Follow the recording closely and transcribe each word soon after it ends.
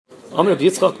Rabbi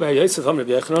Yitzchok by Yosef Rabbi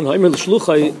Yochanan Haimer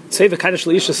l'shluchai tzeva kind of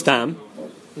shliisha stam.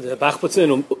 The Bach puts in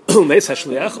meis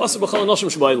hashliach also b'chol anoshim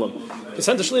shbailam. He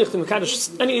sent a shliach to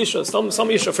mekadosh any isha,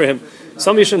 some isha for him,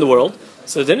 some isha in the world.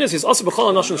 So then he's also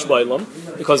b'chol anoshim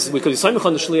shbailam because we could say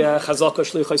mechan the shliach hazaka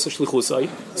shlichai shlichusai.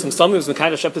 Some was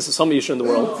mekadosh epis some isha in the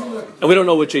world, and we don't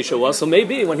know which isha was. So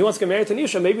maybe when he wants to get married to an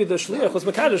isha, maybe the shliach was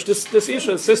mekadosh this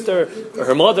isha's sister or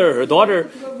her mother, or her daughter,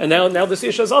 and now this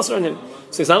isha is also on him.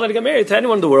 So he's not allowed to get married to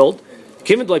anyone in the world.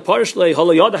 So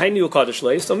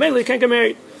mainly he can't get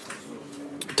married.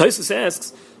 Taisus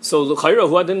asks, so l'chayra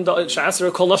who didn't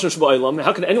shasser kol nashim shba'olam.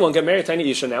 How can anyone get married to any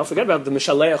isha now? Forget about the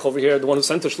mishaleach over here, the one who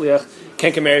sent the shliach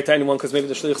can't get married to anyone because maybe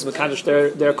the shliach is mekadosh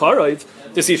their karov,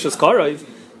 this isha's karov.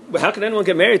 But how can anyone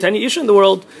get married to any isha in the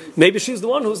world? Maybe she's the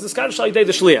one who's the skadosh alidei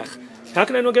the shliach. How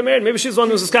can anyone get married? Maybe she's the one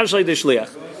who's the skadosh alidei the shliach.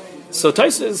 So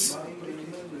Taisus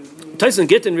in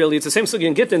Gittin really, it's the same sugi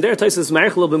in Gittin. There Taisus is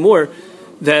married a little bit more.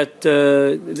 That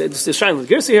it's the Shaila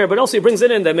Girsi here, but also he brings it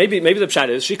in that maybe the pshat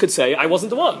is she could say I wasn't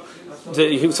the one.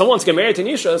 Someone wants to get married to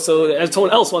Nisha, so and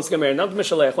someone else wants to get married, not the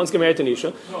Mishalech wants to get married to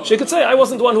Nisha. She could say I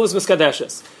wasn't the one who was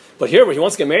miskadeshes. But here, where he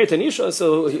wants to get married to Nisha,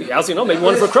 so as you know, maybe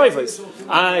one for Krivas.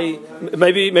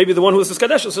 Maybe the one who was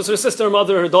miskadeshes was her sister, her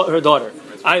mother, her daughter.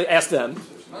 I asked them.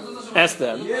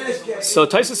 So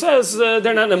Taisa says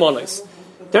they're not nemonis.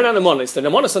 They're not nemonis. They're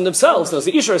nemonis on themselves. Now,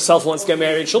 the Isha herself wants to get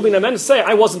married. She'll be nemonis to say,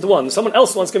 I wasn't the one. Someone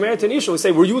else wants to get married to an Isha. We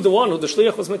say, were you the one who the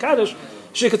Shliach was Mekadosh?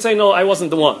 She could say, no, I wasn't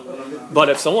the one. But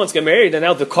if someone wants to get married, and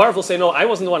now the Karv will say, no, I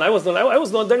wasn't the one. I was the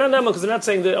one. They're not nemon because they're not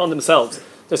saying it on themselves.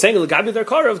 They're saying, Gabi, their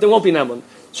Karv, they won't be nemon.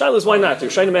 Shaila is why not? They're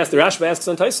trying to ask the Rashba asks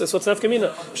on Taisus, what's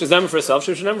nafkamina? She's nemon for herself.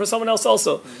 She should nemon for someone else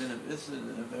also.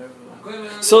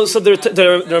 So the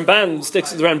Ramban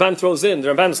sticks. The Ramban throws in. The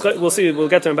Ramban. We'll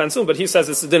get to Ramban soon. But he says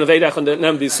it's the din of Eidach and the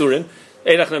Nem Bisurin.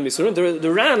 Eidach Nem Bisurin.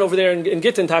 The Ran over there in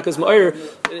Gittin Takas Ma'ir.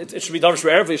 It should be Darvish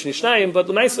Be'ervish Nishnayim. But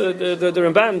the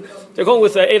Ramban they're going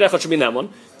with Eidach should be Nemon.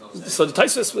 So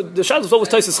the Shadow is always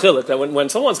Taisus Chilik that when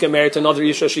someone's getting married to another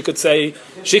Isha, she could say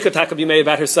she could be made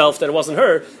about herself that it wasn't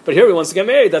her. But here he wants to get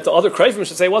married that the other Krayvim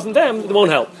should say it wasn't them. It won't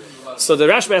help. So the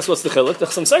Rashba asks what's the Chilik. The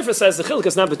Chassam Sofer says the Chilik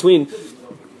is not between.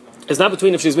 It's not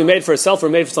between if she's been made for herself or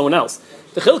made for someone else.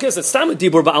 The chilk is that stam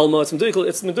dibur ba'alma. It's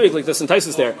meduik like this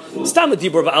entices there. Stam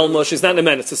dibur ba'alma. She's not in a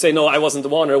minute to say no, I wasn't the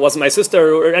one, or it wasn't my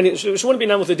sister, or any. She wouldn't be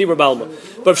known with the dibur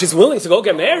ba'alma. But if she's willing to go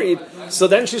get married, so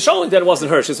then she's showing that it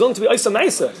wasn't her. She's willing to be isa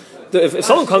maisa. If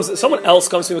someone else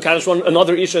comes to Mekadosh,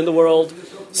 another isha in the world,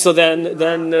 so then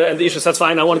and the isha says,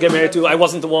 fine, I want to get married to. I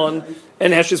wasn't the one,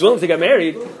 and if she's willing to get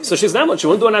married, so she's not one. She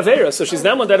wouldn't do an avera, so she's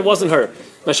not one that it wasn't her.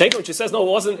 Mashenka, when she says no,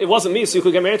 it wasn't me, so you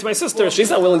could get married to my sister. She's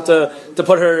not willing to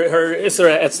put her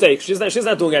isra at stake. She's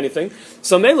not doing anything.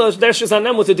 So Mela, there she's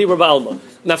not with the dibur ba'alma.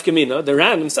 Nafkamina, the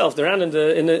Ran himself, the Ran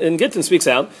in Gittin speaks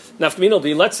out. Nafkamina will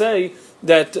be, let's say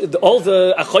that all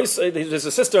the achois, there's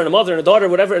a sister and a mother and a daughter,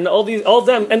 whatever, and all of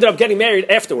them ended up getting married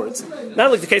afterwards. Not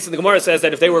like the case of the Gemara says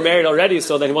that if they were married already,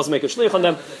 so then he wasn't making a shliach on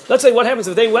them. Let's say what happens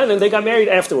if they went and they got married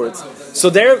afterwards. So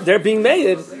they're being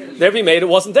made. It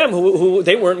wasn't them who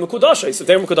they weren't mekudashes. If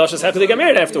they were mekudashes, how could they get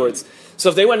married afterwards? So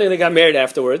if they went and they got married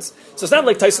afterwards, so it's not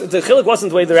like Tyson, the chilik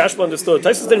wasn't the way the Rashba understood.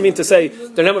 Tyson didn't mean to say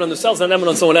they're neman on themselves, not neman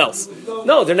on someone else.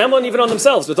 No, they're neman even on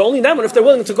themselves, but they're only neman if they're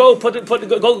willing to go do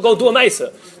a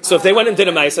maisa. So if they went and did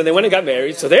a maisa and they went and got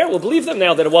married, so there we'll believe them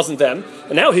now that it wasn't them,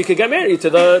 and now he could get married to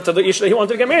the isha he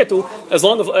wanted to get married to, as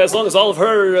long as all of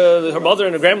her mother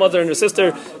and her grandmother and her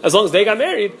sister, as long as they got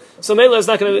married. So Mela is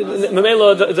not going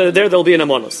to there'll be an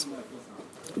amonos.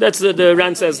 That's the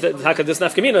Ran says that Haka this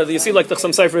nafkamina. You see, like the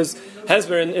some ciphers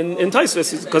Hezber in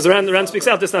Taisvis, because the Ran speaks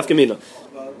out this nafkamina.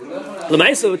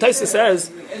 Lemaisa, Taisa says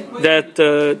that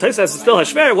Taisa says it's still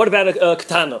hashver. What about a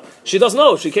katana? She doesn't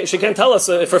know. She can't tell us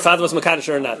if her father was mekadosh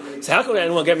or not. So how can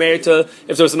anyone get married to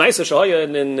if there was a ma'isa shaya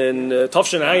in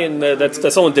Tovshin Ayin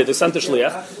that someone did? They sent the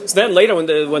shliach. So then later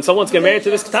when someone's get married to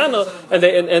this katana,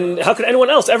 and how could anyone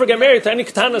else ever get married to any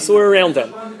katanas who were around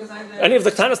them? Any of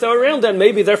the katanas that were around them,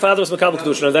 maybe their father was makabel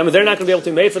kedushin of them, and they're not going to be able to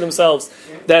be made for themselves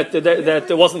that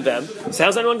it wasn't them. So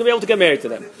how's anyone going to be able to get married to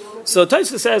them? So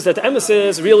Taisa says that the emes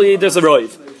is really there's a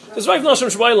roiv. There's roiv nashim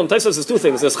shvailam. Taisa says two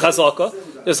things. There's chazaka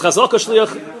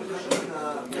shliach.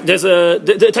 There's a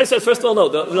Taisa says first of all no.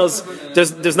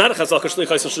 There's not a chazaka shliach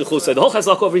shlichusa. The whole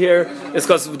chazaka over here is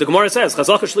because the Gemara says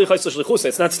chazaka shliach shlichusa.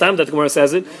 It's not stam that the Gemara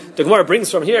says it. The Gemara brings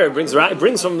from here, brings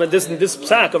from this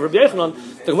psak of Rabbi Yochanan.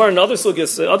 The Gemara in other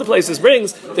sugis, other places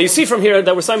brings that you see from here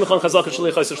that we're saying chazaka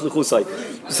shliach shlichusa.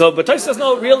 So, but Taisa says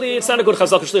no. Really, it's not a good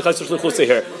chazaka shliach shlichusa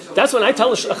here. That's when I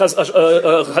tell a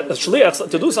shliach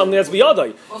to do something that's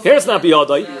biyadai. Here it's not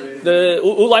biyadai. How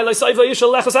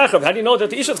do you know that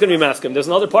the Isha is going to be maskim? There's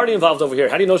another party involved over here.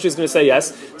 How do you know she's going to say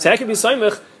yes? So how can be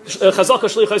Saimach Chazaka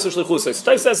Shlichos Shlichusay?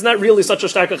 So says it's not really such a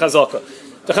stark Chazaka.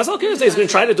 The Chazaka is he's going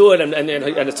to try to do it, and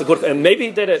it's a good, and maybe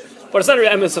he did it, but it's not a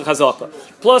emes of Chazaka.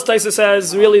 Plus, Taisa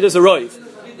says really there's a roiv.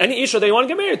 Any Isha they want to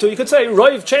get married to, you could say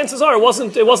roiv. Chances are it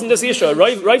wasn't this Isha.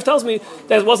 Roiv tells me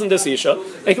that it wasn't this Isha.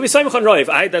 It can be Saimach on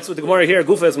roiv. That's what the Gemara here.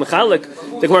 Gufa is mechalik.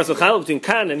 The Gemara is mechalik between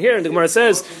kan and here, and the Gemara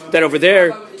says that over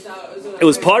there it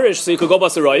was parish, so you could go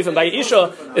bas roiv, and by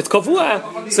Isha it's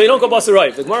kavua, so you don't go bas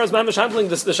roiv. The Gemara is mamish handling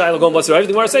the shayla going bas roiv.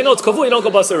 The Gemara say no, it's kavua, you don't go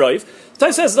bas roiv.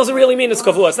 Taisa says it doesn't really mean it's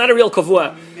kavua. It's not a real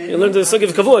kavua. You learn the sugi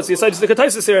of kavua. So you say the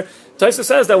Taisa here. Taisa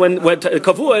says that when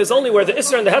kavua is only where the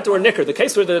isra and the heter are nicker. The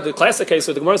case where the classic case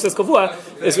where the Gemara says kavua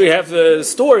is we have the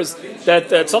stores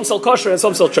that some sell kosher and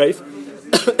some sell treif,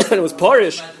 and it was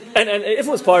parish. And if it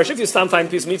was parish, if you find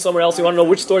a piece of meat somewhere else, you want to know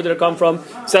which store did it come from.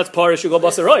 So that's parish. You go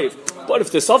bas roiv. But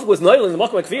if the stuff was noil in the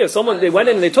makom kviya, they went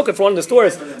in and they took it from one of the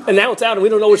stores, and now it's out, and we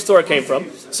don't know which store it came from.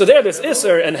 So there's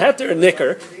iser and heter and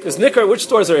nicker. There's nicker, which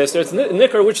stores are iser. It's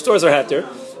nicker, which stores are heter.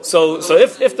 So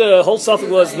if the whole stuff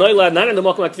was noil not in the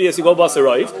makom kviya, you go bas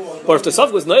roiv. Or if the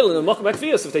stuff was noil in the makom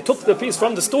kviya, if they took the piece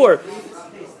from the store,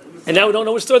 and now we don't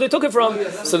know which store they took it from,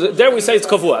 so there we say it's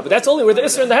kavua. But that's only where the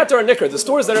Isra and the Heter are nicker. The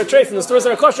stores that are treif and the stores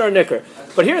that are kosher are nicker.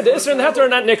 But here the Isra and the Heter are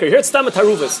not nicker. Here it's stamat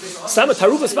haruvas. Stamat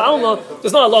haruvas ba'alma,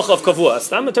 there's not a loch of kavua.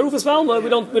 Stamat haruvas ba'alma,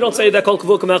 we don't say that called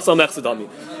kavua kamechsal mechsadami.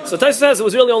 So Taisa says it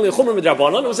was really only a chumr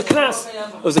midrabanan. It was a knas.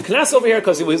 It was a knas over here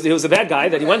because he was a bad guy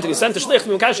that he went and he sent a shlich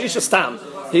mimkash isha stam.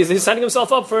 He's setting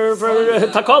himself up for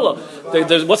takala.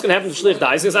 What's going to happen if the shlich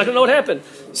dies? He's not going to know what happened.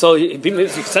 So you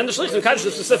send a shlich mimkash to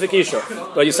a specific isha.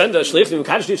 But you send a shlich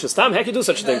mimkash isha stam. How can you do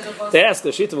such a thing? They asked, the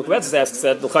Shita Mukvetz asked,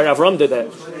 said, L'chari Avram did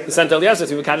that. He sent Eliezer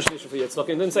to mimkash isha for Yitzchok.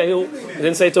 He didn't say who. He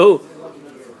didn't say to who.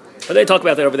 But they talk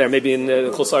about that over there. Maybe in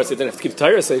Chulsar, they didn't have to keep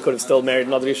Torah, so he could have still married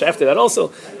another isha after that. Also,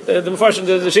 the Mepharshim,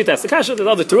 the Shita asked the kasha. The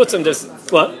other Terutzim, there's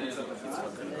what?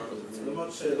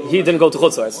 He didn't go to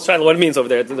Chutzars. What it means over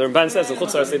there. The Ramban says in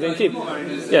Chutzars they didn't keep.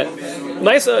 Yeah.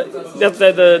 Maisa, that's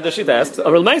the Shita asked.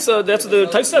 Maisa, that's what the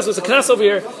Taisa says. There's a knas over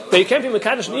here, but you can't be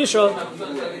Mekadosh and Isha.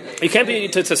 You can't be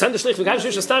to send the shlich Mekadosh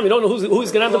Isha Stam. You don't know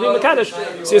who's going to end up being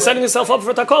Mekadosh. So you're setting yourself up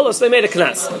for Takola, so they made a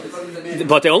knas.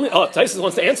 But they only, Taisa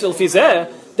wants to answer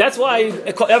L'fizeh. That's why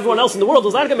everyone else in the world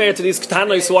was not going to marry to these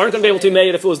Ketanos who aren't going to be able to be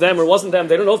made if it was them or wasn't them.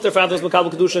 They don't know if their father was Makabel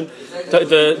Kedushin.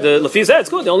 The Lefizeh, it's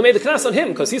good. They only made the Knas on him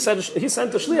because he sent a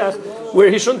shliach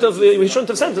where he shouldn't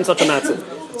have sent in such a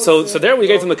matzah. So there we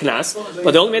gave him a Knas,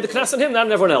 but they only made the Knas on him, not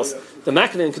on everyone else. The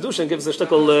Makna in Kedushin gives a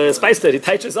shtickle spice there. He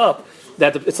touches up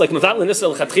that it's like Mevat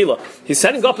L'Nisel Chatchila. He's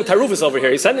setting up a Taruvus over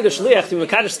here. He's sending a shliach to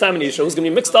Mekadosh Stam and Isha who's going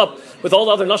to be mixed up with all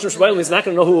the other Nashim Shmuel. He's not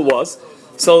going to know who it was.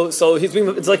 So he's being,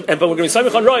 it's like, but we're going to be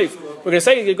Samich on Roiv. We're going to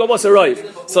say you go bas a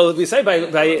Roiv. So we say by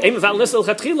Ein Mevatel Nisel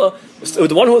Chatchila,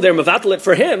 the one who they're Mevatel it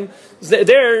for him,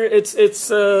 there it's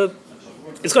going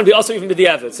to be also even with the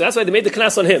Avid. So that's why they made the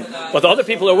Knas on him. But the other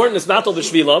people who weren't Nismatel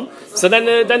b'Shvilam, so then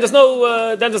there's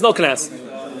no Knas.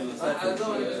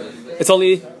 It's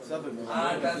only.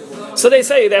 So they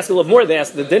say they ask a little more. They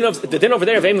ask the din over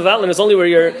there of Ein Mevatel is only where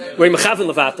you're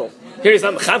Mechavin Levatel. Here he's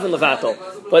not Mechavin Levatel.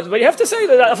 But you have to say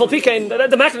that Afal Pikein,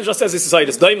 the Makna just says this is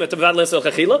it's Doimet to Mevatel Nisel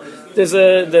Chachila. There's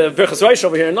the Birchas Rosh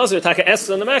over here in Nazir, Taka S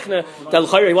on the Makna, that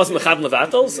L'chayr he wasn't Mechavin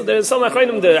Levatel. So there's some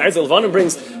Achreinim, the Arzel Levanim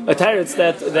brings a teretz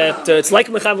that it's like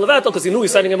Mechavin Levatel because he knew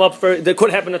he's setting him up for, that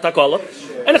could happen at Takala.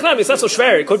 And it's not so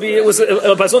schwer. It could be, it was a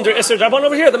Bazunder Esser Draban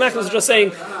over here. The Makna is just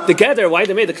saying, together, why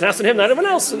they made the Knas on him, not everyone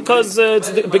else. Because it's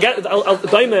the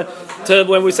Doimet to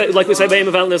when we say, like we say, Be'em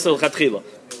Mevatel Nisel Chachila.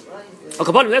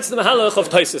 That's the mahalach of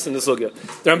Taisis in the sugya.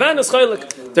 The Ramban is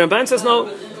chaylik. The Ramban says no.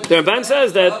 The Ramban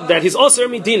says that he's also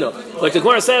Medina. Like the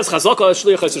Gemara says, Chazaka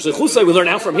shliach shlichusay. We learn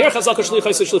out from here. Chazaka shliach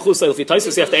shlichusay. If you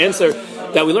Taisis, you have to answer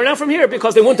that we learn out from here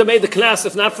because they wouldn't have made the knas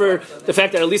if not for the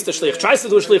fact that at least the shliach tries to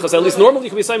do a shliach. At least normally you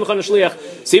can be saying on a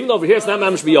shliach. So even over here, it's not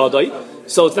mamish biyadai.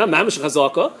 So it's not mamish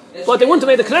chazaka. But they wouldn't have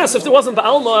made the knas if there wasn't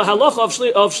ba'alma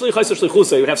halacha of shliach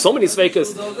shlichusay. You would have so many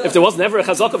sveikas. If there was never a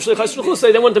chazaka of shliach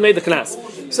shlichusay, they wouldn't have made the knas.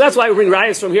 So that's why we bring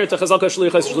rayas from here to chazaka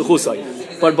shliach shlichusay.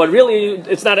 But really,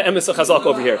 it's not an emes of chazaka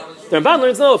over here. The Ramban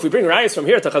learns no. If we bring rayas from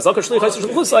here to chazaka shliach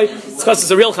shlichusay, it's because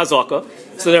it's a real chazaka.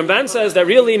 So the Ramban says that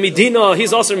really Medina,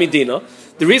 he's also Medina.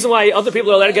 The reason why other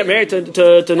people are allowed to get married to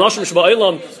Nashim Sheba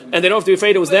Olam and they don't have to be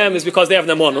afraid it was them is because they have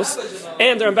Namanus.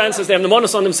 and the Ramban says they have the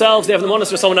monos on themselves, they have the monos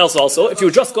for someone else also. If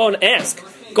you just go and ask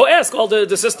all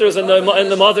the sisters and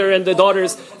the mother and the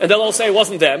daughters, and they'll all say it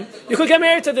wasn't them, you could get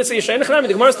married to this Isha. And the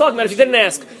Gemara is talking about if you didn't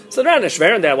ask. So they're not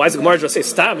shver in that. Why does the Gemara just say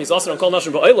Stam? He's also on Kol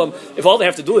Nashim Ba'olam. If all they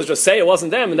have to do is just say it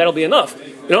wasn't them, and that'll be enough.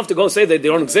 You don't have to go say that they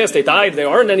don't exist, they died, they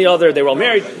aren't any other, they were all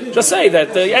married. Just say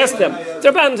that you asked them.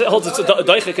 Their band holds it's a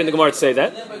doichik in the Gemara to say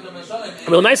that.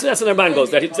 Well, nice that's in their band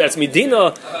goes that's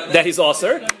Medina that he's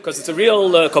Aser because it's a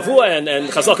real kavua and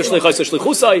chazaka shlichus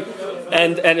shlichusai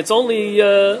and it's only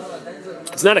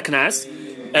it's not a knas.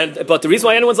 But the reason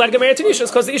why anyone's allowed to get married to Isha is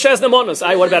because the Isha has nemonos.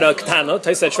 What about a Ketana?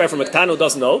 Tais said shver from a Ketana who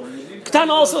doesn't know. Ketana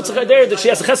also it's there that she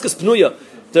has a cheskes pnuya.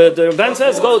 The Ramban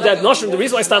says that Noshim, the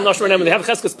reason why Stam Noshim and they have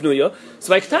cheskes pnuya.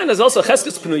 So by Ketana is also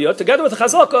cheskes pnuya together with the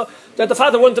chazaka that the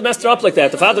father wouldn't have messed her up like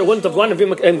that. The father wouldn't have wanted to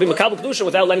be makabel kedusha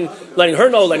without letting her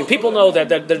know, letting people know that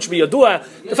it should be a dua.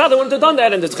 The father wouldn't have done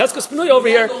that, and there's cheskes pnuya over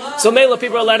here. So Mela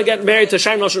people are allowed to get married to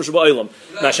Shaim Noshim Shabba'ilam.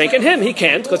 Now Shenk and him, he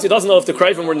can't because he doesn't know if the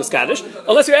Krayvim were in the Scottish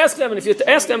unless you ask them, and if you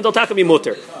ask them, they'll taka be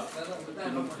mutter.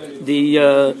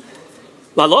 The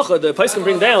Lalacha, the place can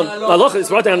bring down. Lalacha is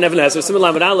brought down in Even Ezer.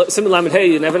 Similar Lamed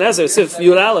Hey in Even Ezer. Sif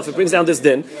Yud Aleph. It brings down this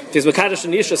din. If he's Mekadosh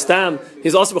and Yisha Stam,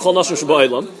 he's also b'chol Nashim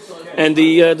Shabba'ilam. And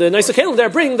the nice Kalim there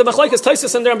bring the Machlaikas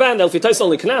Taisus and their Ramban. If Taisus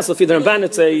only Knas, if the Ramban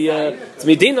it's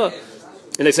Medina.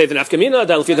 And they say the Nafkamina,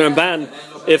 that'll feed the Ramban.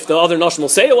 If the other Nashim will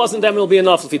say it wasn't them, it'll be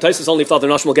enough. If he Taisus only if the other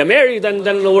Nashim will get married, then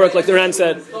it'll work. Like the Ran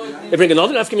said, they bring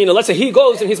another Nafkamina. Let's say he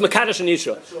goes and he's Mekadosh and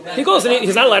Isha. He goes and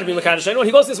he's not allowed to be Mekadosh anymore.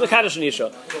 He goes and he's Mekadosh and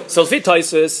Isha. So if he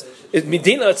Taisus,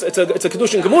 Medina, it's a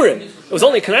Kedushin Gemurin. It was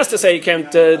only Knas to say he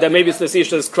can't, that maybe it's the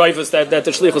Isha's Krivus that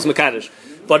the Shlich was Mekadosh.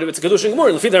 But if it's a Kedushin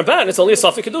Gemurin, if the Ramban, it's only a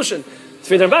Safi Kedushin. If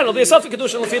the Ramban, it'll be a Safi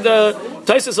Kedushin. If the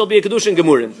Taisus, will be a Kedushin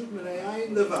Gemurin.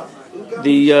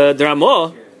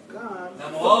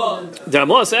 The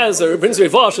Ramah says, or brings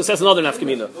Rivash, who says another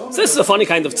nafkamina. So this is a funny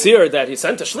kind of tzir that he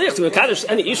sent a shliach to Mekadosh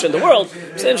any Isha in the world.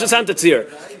 He sent a tzir.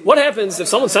 What happens if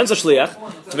someone sends a shliach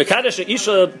to Mekadosh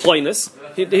Isha ploinus?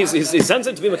 He sends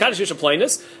it to be Mekadosh Isha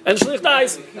ploinus, and the shliach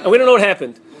dies, and we don't know what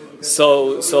happened.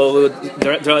 So the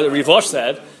Rivash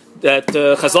said that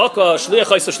chazaka shliach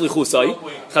chaysa shlichusai,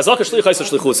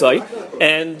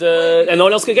 and no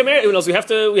one else can get married. He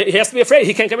has to be afraid.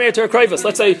 He can't get married to her krivus.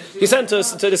 Let's say he sent to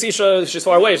this isha, she's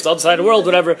far away, she's on the other side of the world,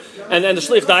 whatever, and then the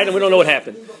shlich died, and we don't know what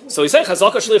happened. So he said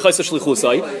chazaka shliach chaysa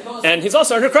shlichusai, and he's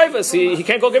also on her krivus. He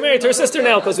can't go get married to her sister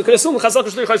now because we could assume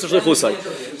chazaka shliach chaysa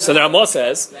shlichusai. So the Ramah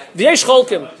says v'yesh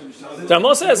cholkim. The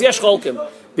Ramah says yesh cholkim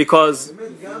because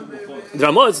the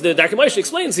Ramah, the Darkei Moshe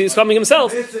explains, he's coming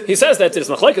himself. He says that there's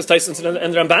Machlaikas Taisus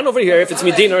and Ramban over here. If it's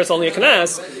Medina, it's only a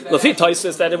Knas. Lafi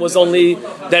Taisus that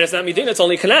it's not Medina, it's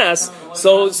only Knas.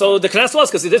 So the Knas was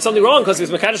because he did something wrong because he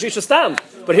was Mekadosh Isha Stam.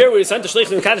 But here we sent the Shlich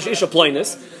to Mekadosh Isha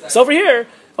Ploinus. So over here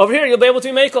you'll be able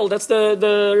to be Mekel. That's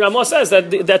the Ramah says that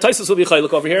Taisus will be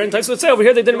Chayluk over here, and Taisus would say over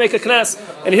here they didn't make a Knas,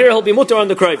 and here he'll be Mutter on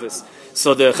the Krivus.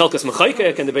 So the Chelkas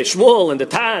Mechaykek and the Beis Shmuel and the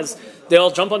Taz, they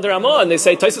all jump on the Ramah and they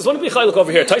say Taisus wouldn't be Chayluk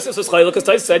over here. Taisus was Chayluk because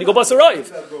Taisus said you go bas a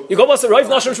Rav. You go bas a Rav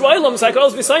Nashim Shvailam. So I could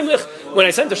always be Saimlich when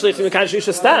I sent the Shlich to Mekadosh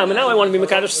Isha Stam, and now I want to be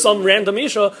Mekadosh some random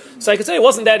Isha. So I could say it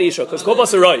wasn't that Isha because go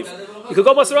bas a Rav. You could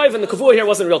go bas a Rav, and the Kavua here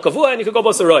wasn't real Kavua, and you could go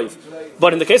bas a Rav.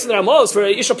 But in the case of the Ramah, it was for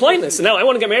Isha Plainness, and now I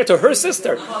want to get married to her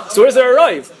sister. So where's there a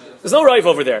Rav? There's no Rav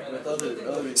over there.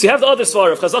 So you have the other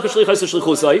svar of Chazaka Shlichus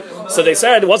Shlichusai. So they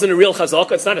said it wasn't a real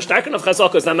Chazaka, it's not a shtaken of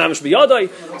Chazaka, it's not Mamish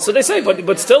Biyadai. So they say,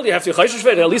 but still you have to Chayshish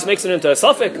it, at least makes it into a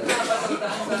Safek.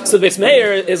 So the Beis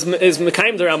Meir is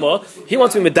Mekayim the Ramah. He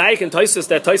wants to be Medaik and Taisus,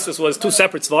 that Taisus was two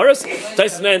separate svaras.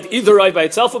 Taisus meant either Rav by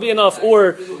itself will be enough,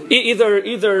 or either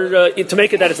to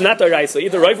make it that it's not the Rav, so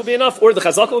either Rav will be enough, or the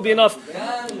Chazaka will be enough,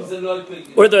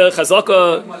 or the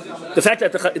Chazaka, the fact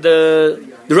that the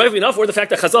Rav will be enough, or the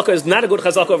fact that Chazaka is not a good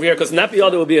Chazaka over here, because not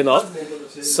Biyada will be enough.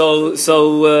 So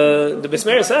the Beis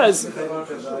Meir says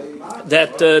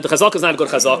that the Chazaka is not a good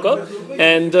Chazaka,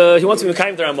 and he wants to be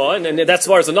Mekayim the Ramah, and that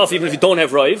svar is enough, even if you don't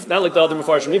have Rav, not like the other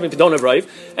Mefarshim, even if you don't have Rav.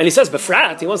 And he says,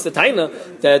 Befrat, he wants the Taina,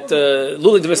 that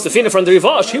Lulik the Mistafina from the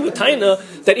Rivash, he would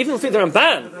Taina, that even if the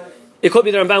Ramban, it could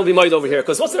be the Ramban will be made over here,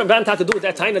 because what's the Ramban have to do with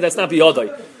that Taina that's not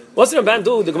Biyadai? What's the Ramban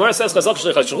do? The Gemara says Chazaka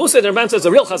Shlichus Shlichusai. The Ramban says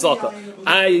a real Chazaka.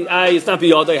 It's not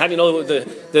biyadai. How do you know the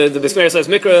Beis Meir says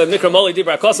Mikra Moli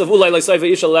Dibra Kosav Ulay Leisayva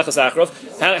Isha Lechas Achrov?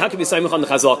 How can we say on the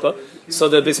Chazaka? So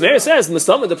the Beis Meir says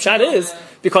Mistama. The pshat is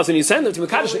because when you send them to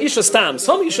Mekadosh Isha Stam,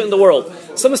 some Isha in the world,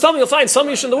 so Mistama you'll find some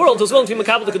Isha in the world who's willing to be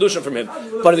Mekabel the Kedusha from him.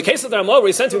 But in the case of the Ramah, where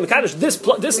he sent to Mekadosh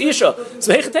this Isha,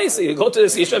 so Mehechatesi, you go to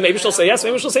this Isha, maybe she'll say yes,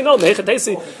 maybe she'll say no.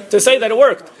 Mehechatesi to say that it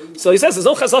worked. So he says there's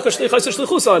no Chazaka Shlichus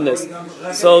Shlichusai on this.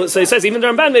 So he says even the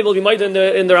Ramban maybe will be made in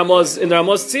the Ramah's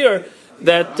tzir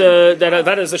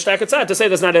that is a stark tzad to say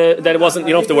that it wasn't.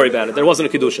 You don't have to worry about it. There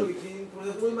wasn't a kiddushin.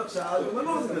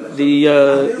 The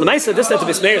Lemaisa, this that the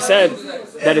Bismeir said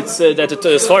that it's that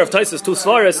the svar of Tais is two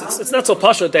svaras. It's not so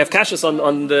pasha. They have kashas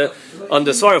on the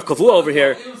svar of Kavua over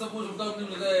here.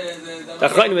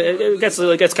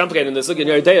 It gets complicated in this. Look, in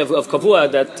your day of Kavua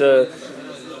that.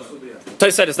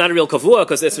 Tais said it's not a real kavua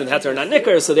because it's been heter not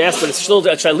nicker, so they asked, but it's still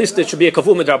at least it should be a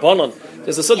kavua midrabanon.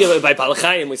 There's a sugya by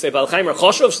Balchaim. We say Balchaim are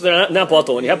choshev, so they're not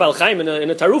bottle. When you have Balchaim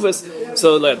in a tarufis,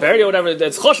 so like Barry or whatever,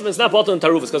 it's choshev, it's not bottle in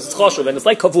tarufis because it's choshev and it's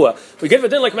like kavua. We give a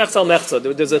din like mechzal mechza.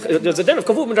 There's a din of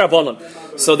kavua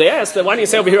midrabanon. So they asked, why don't you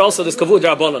say over here also this kavua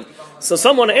midrabanon? So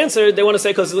someone answered, they want to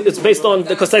say because it's based on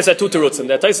because Tais had two terutzim.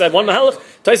 That Tais had one mahalach,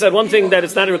 Tais had one thing that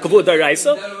it's not a kavua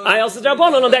daraisa. I also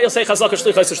drabanon on that you'll say chazak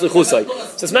shlichus shlichusai.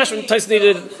 So it's mashman Tais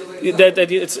needed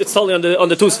that it's totally on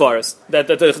the two svaras that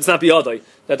it's not biyadai.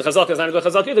 That the chazak is not a good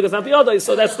chazak either, it's not biyadai.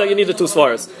 So that's that you need the two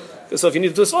svaras. So if you need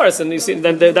the two svaras, and you see,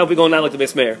 then that will be going on like the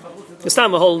base mayor. It's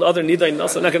time a whole other nida,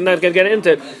 also not going to get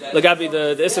into it. Lagabi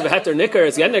the issue of heter nicker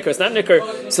is nicker, it's not nicker.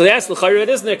 So they ask l'chayr it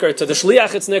is nicker to the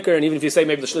shliach it's nicker, and even if you say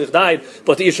maybe the shliach died,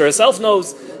 but the isha herself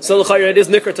knows, so l'chayr it is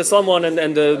nicker to someone, and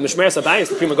the mishmeres abayis,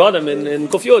 the prima godim in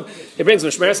Kufyud, he brings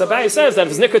mishmeres abayis says that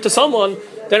if it's nicker to someone,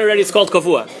 then already it's called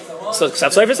kavua. So Ksav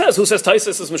Sofer says, who says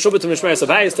Taisus is Meshubah to Mishmeres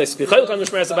Abayis, Taisus Bichaylik on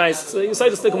Mishmeres Abayis. So you say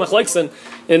the stick of Machlaikson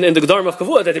in the Gedarm of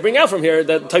Kavua that they bring out from here,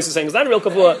 that Taisus is saying is not a real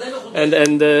Kavua,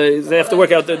 and they have to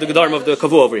work out the Gedarm of the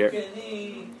Kavua over here.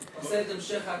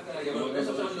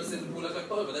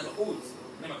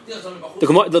 The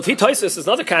Lefi Taisus is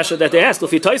another kasha that they ask.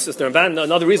 Lefi Taisus,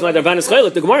 another reason why the Ramban is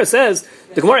chaylik. The Gemara says,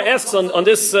 the Gemara asks on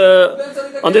this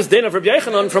din of Rabbi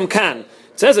Yechanan from Kan.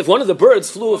 It says if one of the birds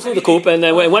flew the coop and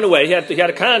went away, he had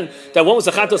a can that one was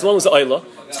a chatos, one was a oila.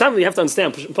 It's time you have to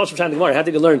understand. Pashup the Gemara. How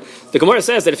did you learn? The Gemara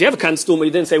says that if you have a can stuma,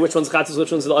 you didn't say which one's chatos,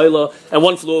 which one's the oila, and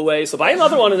one flew away. So buy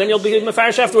another one, and then you'll be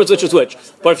mefarish afterwards which is which.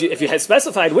 But if you had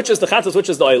specified which is the chatos, which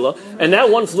is the oila, and now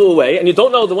one flew away, and you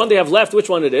don't know the one they have left which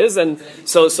one it is, and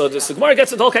so the Gemara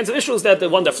gets into all kinds of issues that the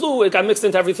one that flew it got mixed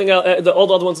into everything else, all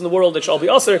the other ones in the world that shall be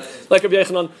usher, like Rabbi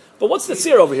Yechanan. But what's the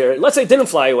seer over here? Let's say it didn't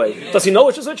fly away. Does he know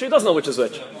which is which, or he doesn't know which is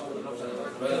which?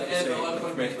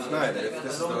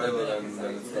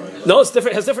 No, it's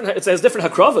different. It has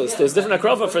different hakravas. There's different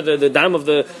hakrava for the dam of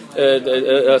the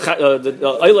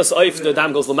oilas oif. The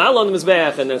dam goes lamala on the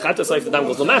mizbeach, and then chatas oif the dam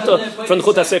goes lamata from the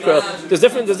chut hasikra. There's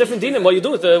different dinim. What you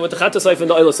do with the chatas oif and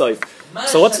the oilas oif.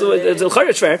 So what's the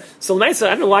chayrit fair? So Lemaisa,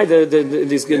 I don't know why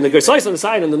these the gersais on the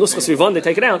side and the nuschas rivon they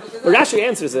take it out. But Rashi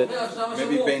answers it.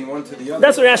 Maybe bein one to the other.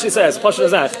 That's what Rashi says. Pashas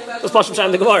Azach. That's Pashas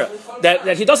Shan the Gemara.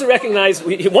 That he doesn't recognize.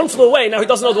 One flew away. Now he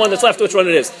doesn't know the one that's left, which one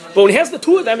it is. But when he has the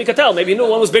two of them, he can tell. Maybe he knew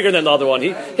one was bigger than the other one.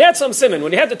 He had some simon.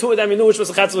 When he had the two of them, he knew which was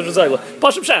the chatzah, which was the oila.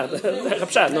 Pashas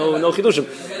Shan. No chidushim.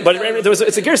 But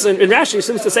it's a gerson in Rashi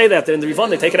seems to say that in the Rivon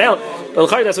they take it out. But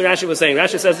that's what Rashi was saying.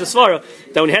 Rashi says the svara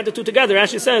that when he had the two together,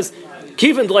 Rashi says.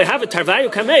 Kivin do I have it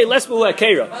tarvayu kamei less bu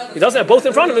akera. He doesn't have both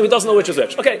in front of him. He doesn't know which is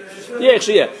which. Okay,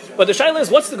 yeah. But the shaila is,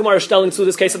 what's the Gemara telling to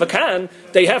this case of a can?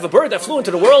 They have a bird that flew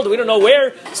into the world. We don't know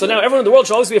where. So now everyone in the world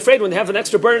should always be afraid when they have an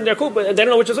extra bird in their coop, and they don't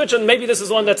know which is which. And maybe this is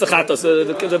one that's a chatos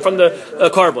from the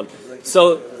carbon.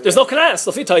 So there's no knas.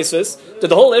 Lefi Taisus,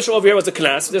 the whole issue over here was a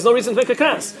knas. There's no reason to make a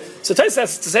knas. So Taisus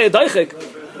has to say a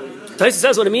daichik. Taisa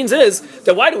says what it means is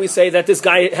that why do we say that this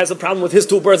guy has a problem with his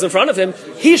two birds in front of him?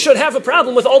 He should have a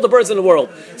problem with all the birds in the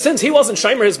world. Since he wasn't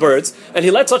shimer his birds, and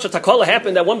he let such a takala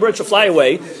happen that one bird should fly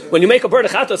away, when you make a bird a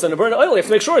chatos and a bird of oil, you have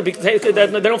to make sure that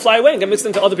they don't fly away and get mixed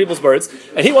into other people's birds,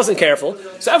 and he wasn't careful.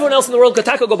 So everyone else in the world could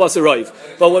taka go basirayv.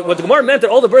 But what the Gemara meant that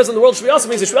all the birds in the world should be also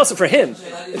means it should be also for him.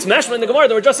 It's mashma in the Gemara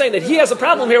that we're just saying that he has a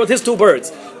problem here with his two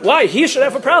birds. Why? He should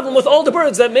have a problem with all the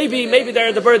birds that maybe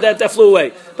they're the bird that flew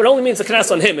away. But it only means a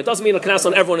knas on him. It doesn't mean a knas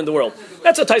on everyone in the world.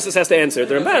 That's what Taisus has to answer.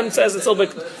 The Ramban says it's a little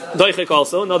bit doichik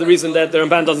also. Another reason that the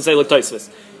Ramban doesn't say like Taisus.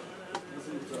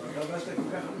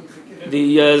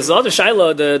 The other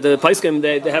shaila, the paiskim,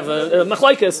 they have a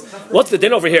machlaikas. What's the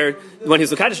din over here when he's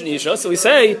the kaddish isha? So we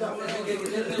say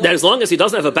that as long as he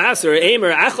doesn't have a bas or a aim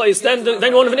or achais, then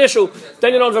you won't have an issue.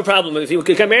 Then you don't have a problem. If he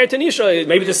can marry to an isha,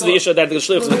 maybe this is the isha that the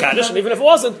shliach is the kaddish, and even if it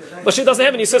wasn't, but she doesn't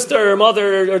have any sister or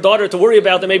mother or daughter to worry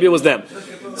about, then maybe it was them.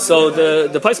 So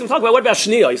the paiskim talk about what about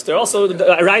shniyos? They're also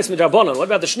arayis midrabanan. What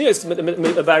about the shniyos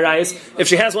arayis? If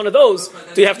she has one of those,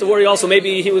 do you have to worry also?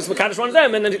 Maybe he was mekadosh one of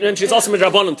them, and then she's also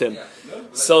midrabanan to him.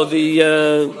 So the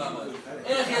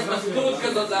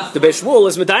Beis Shmuel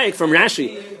is medayik from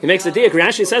Rashi. He makes a diak.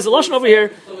 Rashi says the lashon over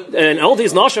here and all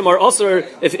these nashim are also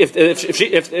if the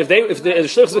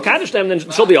shlichus mekadesh them, then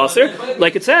she'll be also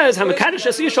like it says hamakadesh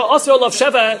esisha also love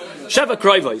sheva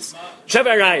kroivos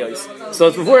sheva rayos. So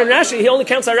before in Rashi he only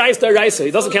counts arayos to arayos. He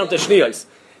doesn't count the shniyos.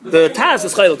 The Taz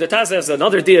is chaylik. The Taz has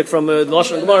another diak from the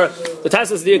Lashon Gemara. The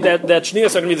Taz is diak that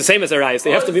shniyos are going to be the same as arayos. They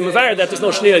have to be mevar that there's no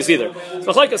shniyos either.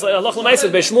 So like Allah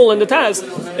L'Maised by Shmuel and the Taz,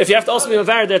 if you have to also be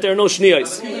mevar that there are no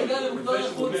shniyos.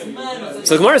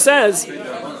 So the Gemara says,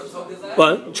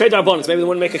 well, trade rabbanos. Maybe they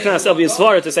wouldn't make a knas. They'll be a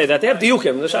svara to say that they have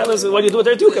diukim. The shaila is, what do you do with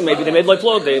their diukim? Maybe they made like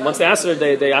plug. Once they asked it,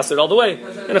 they asked it all the way.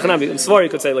 In a chanabi, in svara you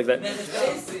could say like that.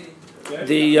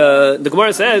 The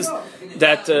Gemara says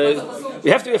that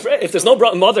you have to be afraid. If there's no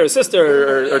mother,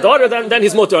 sister, or daughter, then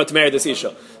he's mutar to marry this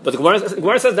isha. But the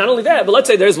Gemara says not only that, but let's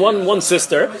say there's one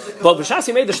sister, but B'shas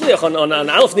he made the shliach on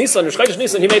Aleph Nisan, or Shchodesh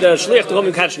Nisan, he made a shliach to go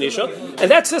and catch Nisha, and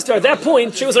that sister at that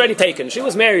point she was already taken. She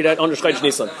was married on Shchodesh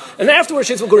Nisan, and then afterwards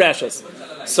she's with Gurashas.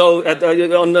 So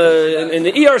in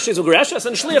the ER she's with Gurashas,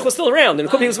 and shliach was still around. And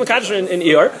it could be he was Mekadesh in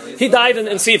ER. He died in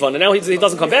Sivan, and now he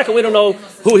doesn't come back, and we don't know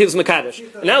who he was Mekadesh.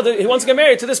 And now he wants to get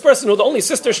married to this person who the only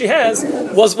sister she has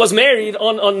was married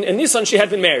in Nisan. She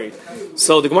had been married.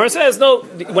 So the Gemara says, no,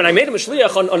 when I made him a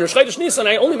shliach on Rosh Chodesh Nisan,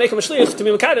 I only make him a shliach to be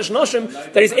mekadesh nashim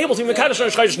that he's able to be mekadesh on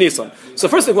Rosh Chodesh Nisan. So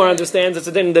first the Gemara understands it's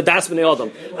in the das b'nei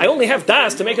adam. I only have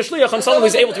das to make a shliach on someone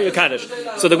who's able to be mekadesh.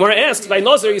 So the Gemara asks, by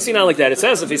Nazir, you see now like that. It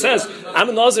says, if he says, I'm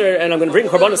a Nazir and I'm going to bring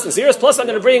karbanos Naziris, plus I'm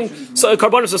going to bring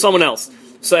karbanos to someone else.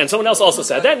 So, and someone else also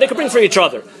said, then they could bring for each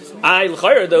other.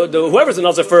 Whoever's a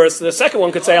Nazir first, the second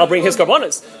one could say, I'll bring his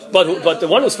karbanos. But the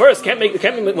one who's first can't be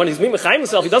when he's mimachayim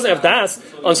himself, he doesn't have das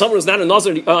on someone who's not a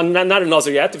Nazir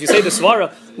yet. If you say the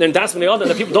svara, then das b'nei adam,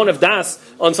 the people don't have das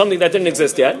on something that didn't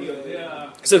exist yet.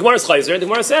 So the Gemara is chayzer, and the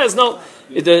Gemara says, no,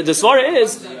 the svara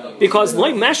is because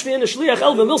loy mashvi in a shliach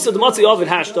el b'milsa d'matzi avid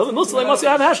hashtav, and milsa l'matzi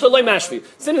avid hashtav loy mashvi.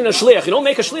 It's in a shliach. You don't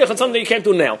make a shliach on something that you can't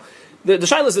do now. The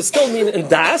shayla is still mean in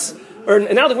das.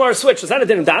 And now the Gemara switched. It's not a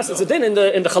din in das. It's a din in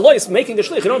the chalois making the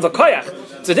shliach. You don't have a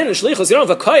koyach. It's a din in shlichus. You don't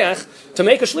have a koyach to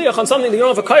make a shliach on something that you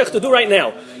don't have a koyach to do right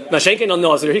now. Mashenkin on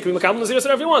Nazir, he can be mekabel Naziris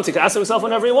whenever he wants. He can ask himself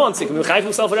whenever he wants. He can be mechayiv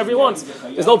himself whenever he wants.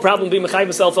 There's no problem being mechayiv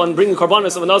himself on bringing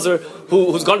karbanos of a Nazir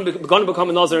who's going to become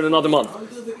a Nazir in another month.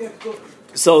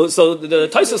 So the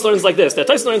Taisus learns like this. The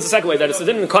Taisus learns the second way, that it's a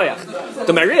din in koyach.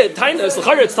 The Merid,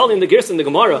 it's telling the Gersa in the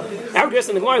Gemara. Our Gersa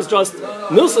in the Gemara is just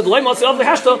milsa loy matzi av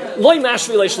lehashta loy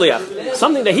mashvi le shliach.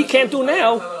 Something that he can't do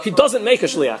now, he doesn't make a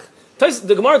shliach.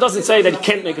 The Gemara doesn't say that he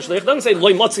can't make a shliach. It doesn't say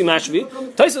loy matzi mashvi.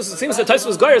 It seems that Taisus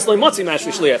was gairis loy matzi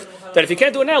mashvi shliach. That if he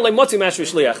can't do it now, loy matzi mashvi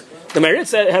shliach. The Merid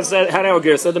has had our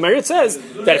Gersa. The Merid says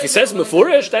that if he says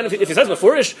mefurish, then if he says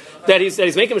mefurish that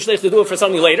he's making a shliach to do it for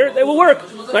something later, they will work.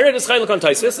 Merid is chaylik on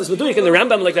Taisus. As we do in the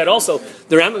Rambam like that also.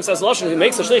 The Rambam says Lashon, if he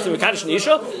makes a shliach to be mekadesh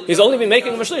nisha, he's only been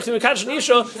making a shliach to be mekadesh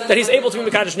nisha that he's able to be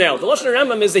mekadesh now. The Lashon of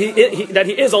Rambam is that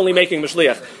he is only making a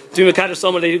shliach to be mekadesh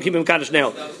someone that he keep him mekadesh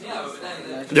now.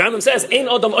 The Rambam says, "Ein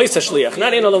adam oisa shliach,"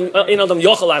 not ein adam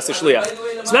yochel as a shliach.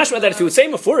 It's mashma that if you would say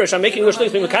mefurish, I'm making a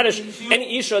shliach to be mekadesh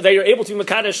any isha that you're able to be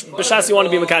mekadesh b'shas you want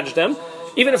to be mekadesh them.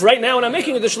 Even if right now when I'm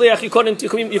making the shliach, you could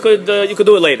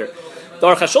do it later. The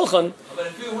Aruch HaShulchan,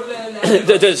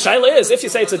 the shaila is, if you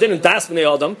say it's a din in das b'nei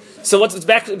adam, so what's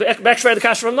backshare the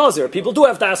kasha from Nazir? People do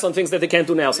have das on things that they can't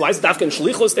do now. So why is it dafka in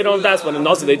shlichus they don't have das, but in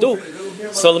Nazir they do?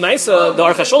 So the Maisa, the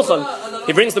Aruch HaShulchan,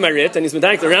 he brings the Merit, and he's been the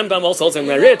Rambam also holds like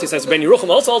Merit. He says Ben Yerucham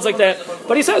also holds like that,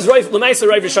 but he says L'maisa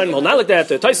Rav Yishayim hold not like that.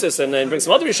 The Taisus and brings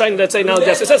some other Yishayim that say now like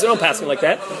that. So he says they don't pass him like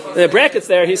that. In the brackets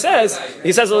there, he says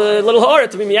a little hard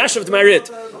to be miyashav to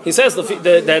Merit. He says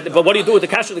but what do you do with the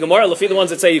kasha of the Gemara? Lafi the ones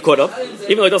that say you could have,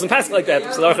 even though it doesn't pass like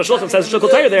that. So the Aruch HaShulchan says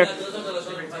Shukul Torah there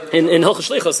in Hilchos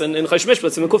Shlichus and in Chosh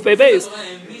Mishpat in Kuf Pei Beis.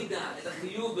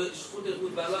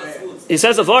 He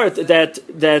says of art that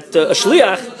a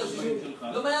shliach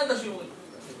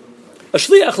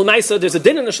l'maisa, there's a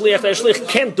din in a shliach that a shliach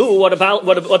can't do what the Baal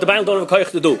don't have a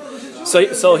koyach to do.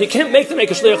 So he can't make a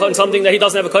shliach on something that he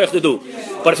doesn't have a koyach to do.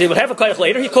 But if he would have a koyach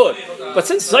later, he could. But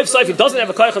since Saif he doesn't have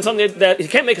a koyach on something that he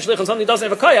can't make a shliach on something he doesn't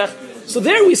have a koyach, so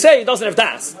there we say he doesn't have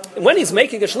das. And when he's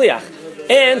making a shliach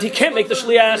and he can't make the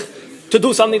shliach to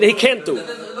do something that he can't do,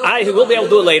 he will be able to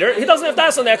do it later. He doesn't have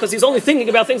das on that because he's only thinking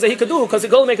about things that he could do, because he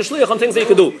can only make a shliach on things that he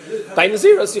could do. By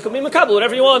Naziris, you can be makabel,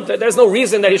 whatever you want. There's no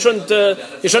reason that he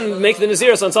shouldn't make the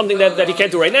Naziris on something that he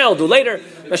can't do right now, do later.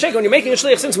 Mashek, when you're making a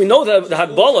shliach, since we know the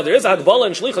Hagbala, there is a Hagbala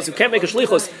in shlichus, you can't make a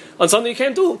shlichus on something you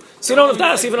can't do. So you don't have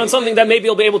das even on something that maybe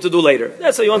you'll be able to do later.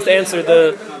 That's how he wants to answer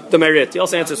the Merit. He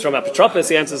also answers from Apotropos,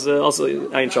 he answers also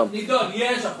Ayin Sham.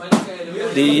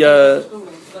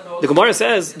 The Gemara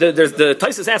says there's the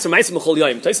Taisus asks for Ma'asim Mechol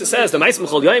Yom. Taisus says the Ma'asim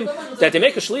Mechol Yom that they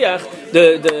make a shliach.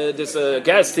 This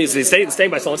guest he's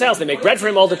staying by someone's house. They make bread for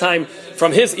him all the time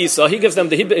from his isa. He gives them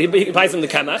he buys them the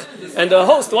kamach, and the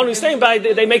host, the one who's staying by,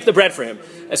 they make the bread for him.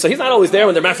 And so he's not always there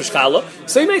when they're mafresh challah.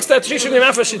 So he makes that she should be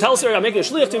mafresh. She tells her, I'm making a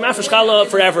shliach to be mafresh challah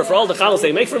forever for all the challahs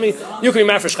they make for me. You can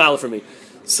be mafresh challah for me.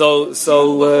 So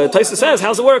Taisus says,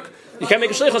 how's it work? You can't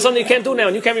make a shliach on something you can't do now,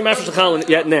 and you can't be mafresh challah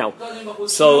yet now.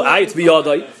 So it's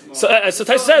biyadai. So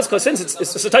Taisus says, because since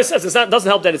Taisus says it doesn't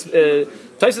help that it's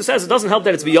Taisus says it doesn't help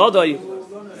that it's biyadai.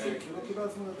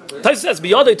 Taisus says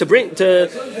biyadai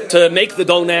to make the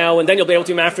dough now, and then you'll be able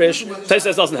to be mafresh. Taisus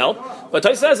says doesn't help, but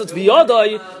Taisus says it's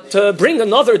biyadai to bring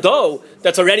another dough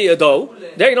that's already a dough.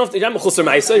 There you don't have to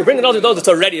you bring another dough that's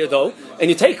already a dough, and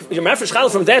you take your mafresh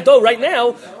challah from that dough right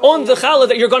now on the challah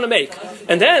that you're going to make.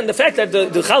 And then the fact that the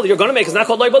challah you're going to make is not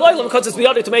called loy b'loylam because it's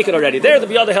biyadai to make it already. There the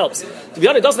biyadai helps. The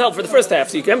biyadai doesn't help for the first half,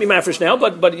 so you can be mafresh now,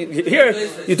 but here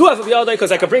you do have a biyadai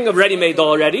because I can bring a ready-made dough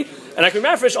already, and I can be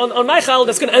mafresh on my challah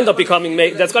that's going to end up becoming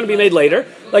made, that's going to be made later.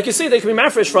 Like you see, they can be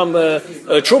mafresh from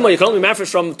truma. You can only be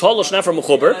mafresh from tolush, not from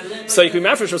mechuber. So you can be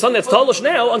mafresh from something that's tolush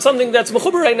now on something that's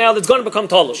mechuber right now that's going to become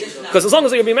tolush. Because as long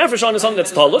as you can be mafresh on something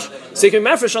that's tolush, so you can be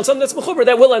mafresh on something that's mechuber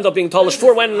that will end up being tolush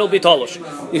for when it'll be tolush.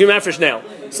 You can be mafresh now.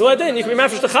 So then you can be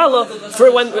mafresh the challah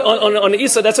for when on the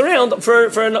isa that's around for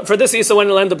this isa when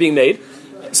it'll end up being made.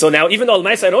 So now, even though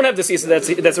I don't have this isa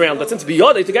that's around, but since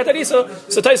biyadai to get that isa,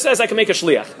 so Taisus says I can make a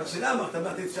shliach.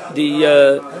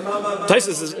 The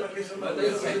Taisus is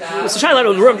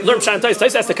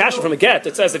Taisus has the kasha from a get.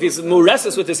 It says if he's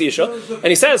mureses with this isha, and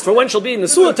he says for when she'll be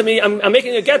nesuah to me, I'm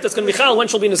making a get that's going to be chal when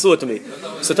she'll be nesuah to me.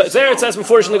 So there it says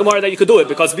before in the Gemara that you could do it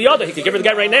because biyadai he could give her the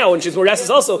get right now, and she's mureses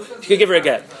also he could give her a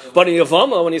get. But in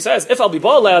Yavama, when he says if I'll be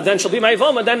bala, then she'll be my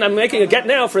Yavama, then I'm making a get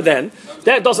now for then.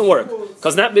 That doesn't work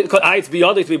because it's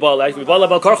biyadai to be bala. It could be bala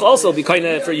bal karcha also be kind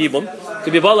of for yibum. It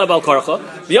could be bala bal karcha.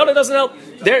 Biyadai doesn't help.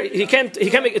 There he can't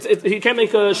make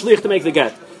a shlich to make the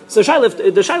get. So the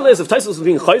shaila is if Taisus was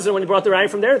being chayzer when he brought the raya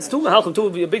from there, it's two mahalchim, two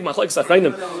a big machlekes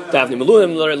achrayim. Davni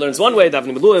Meluim learns one way,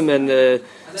 Davni Meluim and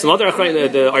some other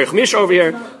achrayim, the Aruch Misha over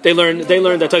here, they learn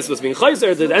that Taisus was being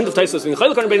chayzer. The end of Taisus was being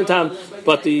chayzer on Bein Tam,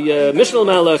 but the Mishnah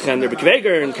Melech and the Rabbi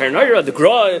Kveger and Karen Eira, the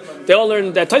Gra, they all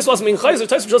learned that Taisus wasn't being chayzer.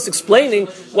 Taisus was just explaining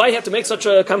why he had to make such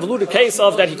a convoluted case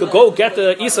of that he could go get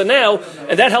the isa now,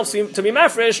 and that helps him to be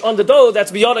mafresh on the dough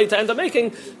that's biyadai to end up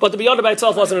making, but the biyadai by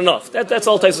itself wasn't enough. That's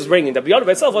all Taisus was bringing. The biyadai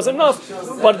by itself wasn't enough,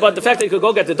 but the fact that he could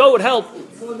go get the dough would help.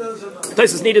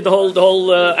 Taisus needed the whole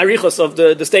arichos of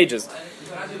the stages.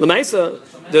 L'maisa,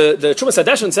 the Trumas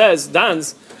Hadeshin says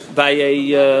dans by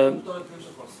a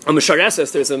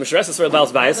mishareses. There's a mishareses for a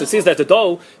bal's bias. It sees that the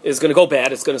dough is going to go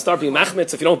bad. It's going to start being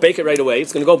machmitz if you don't bake it right away.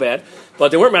 It's going to go bad.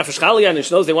 But they weren't mafresh chal yet, and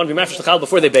she knows they want to be mafresh chal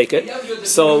before they bake it.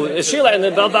 So Sheila and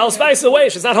the bal's bias is away.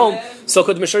 She's not home. So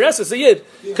could the mishareses the yid?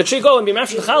 Could she go and be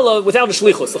mafresh chal without a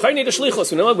shlichus? The chayr need a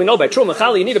shlichus. We know by truma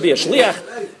chal you need to be a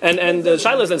shliach. And the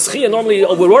shaylas and schia normally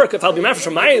would work if I'll be mafresh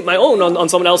from my own on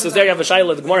someone else's. There you have a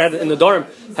shayla. The Gemara had in the dorm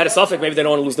had a suffix. Maybe they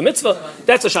don't want to lose the mitzvah.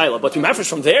 That's a shayla. But to be mafresh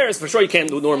from theirs for sure you can't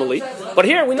do normally. But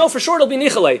here we know for sure it'll be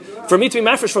nichale. For me to be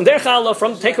mafresh from their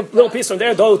challah, take a little piece from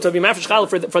their dough to be mafresh challah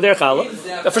for their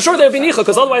challah. For sure there'll be nichale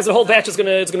because otherwise the whole batch is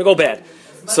going to go bad.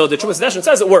 So the Trumas Hadeshin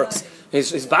says it works.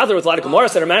 He's bothered with a lot of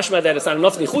Gemaras that are mashma that it's not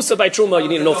enough nichusa by truma. You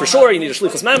need to know for sure. You need a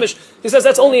shlichus mamish. He says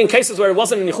that's only in cases where it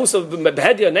wasn't a nichusa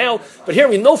behedya now. But here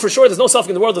we know for sure there's no suffix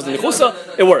in the world. There's a nichusa.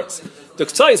 It works. The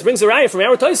K'tzais brings a raya from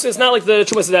our Taisus. It's not like the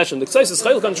Trumas Hadeshin. The K'tzais is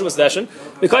chaylik on Trumas Hadeshin.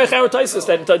 The Kayach our Taisus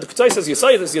that the K'tzais says you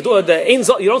say this you don't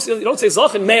say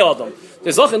zachin mei adam.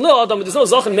 There's zachin lo adam, but there's no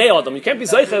zachin mei adam. You can't be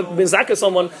zaka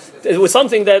someone with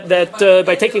something that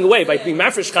by taking away by being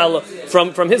mafresh challah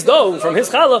from his dough from his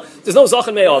challah. There's no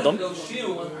zachin mei adam.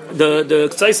 The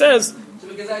K'tzai says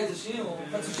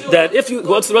that if you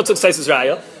what's the K'tzai's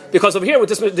raya. Because over here with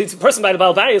this person by the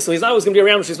Baal Bayis, so he's not always going to be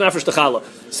around when she's mafresh the challah.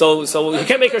 So he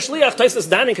can't make her shliach. Taisus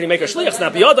daning, can he make her shliach? It's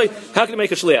not biyadai. How can he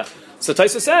make a shliach? So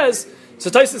Taisus says say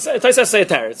a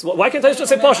teretz. Why can't Taisus just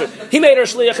say pasha? He made her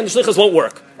shliach and the shliachas won't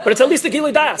work. But it's at least the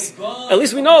gilui das. At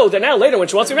least we know that now later when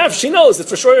she wants to be mafresh, she knows it's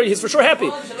for sure. He's for sure happy.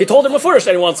 He told her before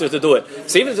that he wants her to do it.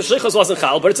 So even if the shliachas wasn't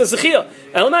chal, but it's a zechia.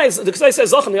 And the K'tzai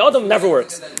says zachem the adam never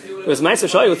works. There was ma'aser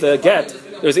shay with a get.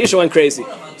 There was the issue went crazy.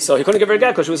 So he couldn't give her a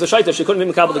get because she was a shaita. She couldn't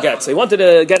even kabel the get. So he wanted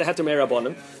to get a heter meir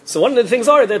abonim. So one of the things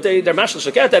are that they're mashal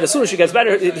shaket that as soon as she gets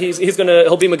better,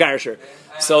 he'll be megarisher.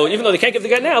 So even though they can't give the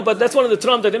get now, but that's one of the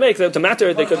trum that they make. To matter,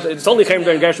 it's only chayim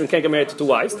during gershon can't get married to two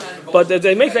wives, but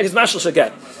they make that his mashal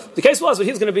shaket. The case was that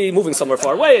he's going to be moving somewhere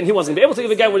far away, and he wasn't going to be able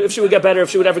to give a get if she would get better, if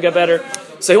she would ever get better.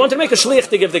 So he wanted to make a shliach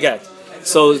to give the get.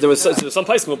 So there was some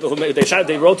place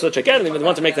they wrote such a get, and they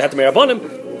wanted to make the heter meir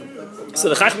abonim. So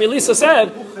the Chacham Elisa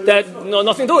said that no,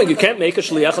 nothing doing. You can't make a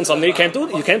shliach on something you can't do.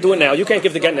 You can't do it now. You can't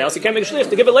give the get now, so you can't make a shliach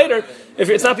to give it later if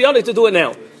it's not beyond it to do it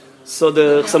now.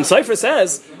 So some cipher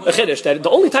says a chiddush that the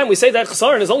only time we say that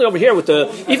chesaron is only over here with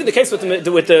even the case with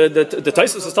the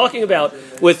Tosfos was talking about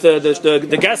with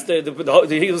the guest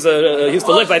he used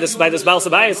to live by this Baal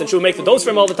Sabayis and she would make the dose for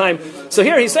him all the time. So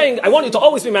here he's saying I want you to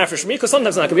always be mafresh for me because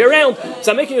sometimes I'm not going to be around,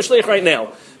 so I'm making a shliach right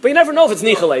now. But you never know if it's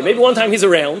nichale. Maybe one time he's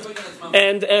around,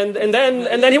 and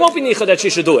then he won't be nicha that she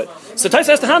should do it. So Tosfos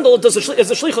has to handle is the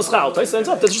shlichus chal. Tosfos ends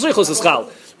up the shlichus is chal.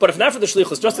 But if not for the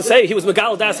shlichus, just to say he was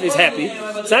megal das and he's happy,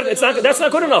 that's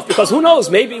not good enough because who knows?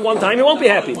 Maybe one time he won't be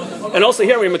happy. And also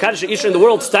here we're mekadosh isha in the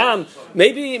world stam.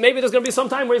 Maybe there's going to be some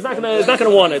time where he's not going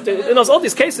to want it. In all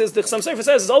these cases, the Chassam Sofer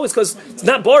says is always because it's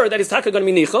not bora that he's taka going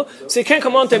to be nicha, so he can't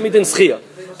come on to midin schia.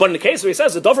 But in the case where he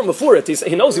says the dover before it,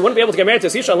 he knows he wouldn't be able to get married to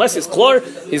his isha unless he's klor.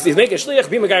 He's making a shliach,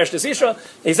 be megarish to his isha.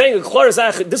 He's saying klor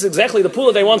zach. This is exactly the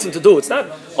pula they want him to do. It's not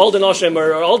all the noshim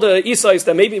or all the isais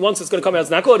that maybe once it's going to come out it's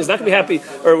not good. He's not going to be happy,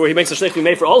 or where he makes a shliach be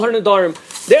made for all her nedarim.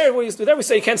 There we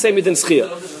say you can't say midin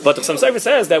schia. But the Chassam Sofer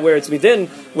says that where it's midin,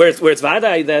 where it's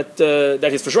vadai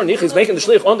that he's for sure he's making the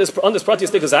shliach on this prati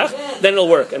stikazach, then it'll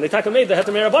work. And they taka made they had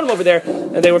to marry Rabbanim over there,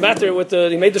 and they were matter with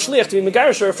he made the shliach to be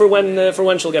megarisher for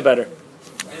when she'll get better.